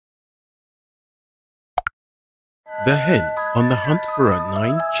The hen on the hunt for her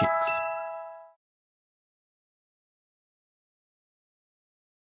 9 chicks.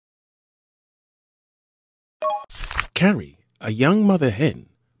 Carrie, a young mother hen,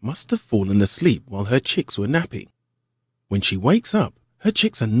 must have fallen asleep while her chicks were napping. When she wakes up, her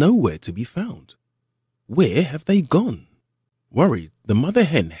chicks are nowhere to be found. Where have they gone? Worried, the mother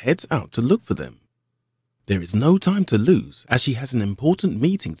hen heads out to look for them. There is no time to lose as she has an important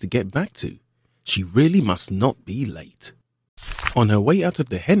meeting to get back to. She really must not be late. On her way out of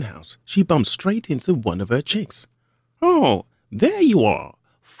the hen house, she bumps straight into one of her chicks. "Oh, there you are.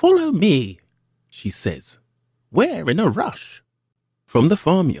 Follow me," she says. "We're in a rush." From the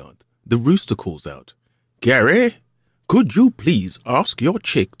farmyard, the rooster calls out, "Gary, could you please ask your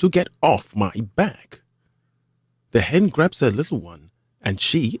chick to get off my back?" The hen grabs her little one, and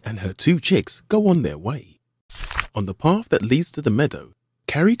she and her 2 chicks go on their way. On the path that leads to the meadow,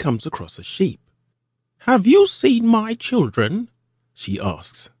 Carrie comes across a sheep. "Have you seen my children?" she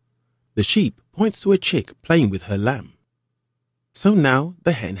asks. The sheep points to a chick playing with her lamb. So now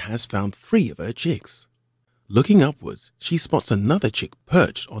the hen has found 3 of her chicks. Looking upwards, she spots another chick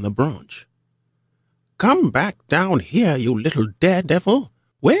perched on a branch. "Come back down here, you little daredevil.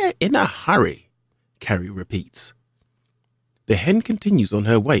 We're in a hurry," Carrie repeats. The hen continues on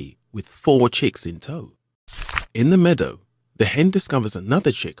her way with 4 chicks in tow. In the meadow, the hen discovers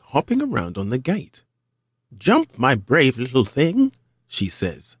another chick hopping around on the gate. "Jump, my brave little thing," she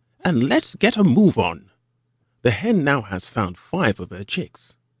says, "and let's get a move on." The hen now has found 5 of her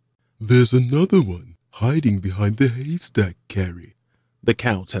chicks. "There's another one hiding behind the haystack, Carrie," the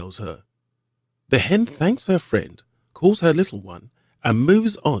cow tells her. The hen thanks her friend, calls her little one, and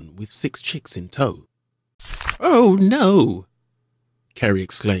moves on with 6 chicks in tow. "Oh no!" Carrie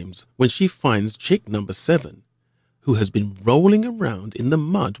exclaims when she finds chick number 7, who has been rolling around in the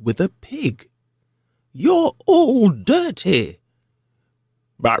mud with a pig. "You're all dirty."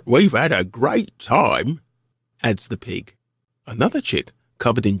 "But we've had a great time," adds the pig. Another chick,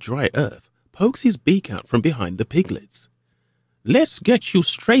 covered in dry earth, pokes his beak out from behind the piglets. "Let's get you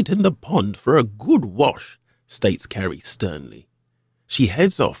straight in the pond for a good wash," states Carrie sternly. She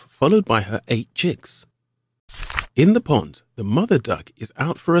heads off, followed by her 8 chicks. In the pond, the mother duck is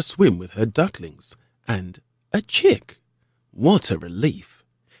out for a swim with her ducklings and a chick. What a relief!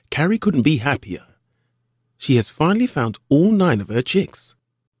 Carrie couldn't be happier. She has finally found all 9 of her chicks.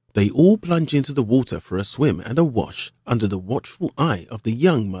 They all plunge into the water for a swim and a wash under the watchful eye of the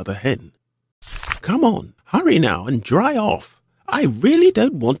young mother hen. "Come on, hurry now and dry off. I really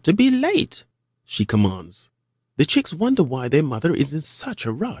don't want to be late," she commands. The chicks wonder why their mother is in such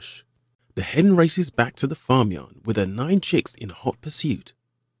a rush. The hen races back to the farmyard with her 9 chicks in hot pursuit.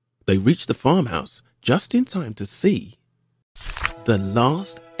 They reach the farmhouse just in time to see the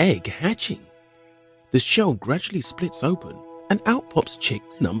last egg hatching. The shell gradually splits open and out pops chick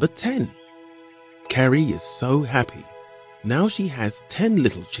number 10. Carrie is so happy. Now she has 10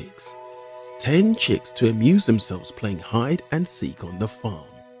 little chicks. 10 chicks to amuse themselves playing hide and seek on the farm.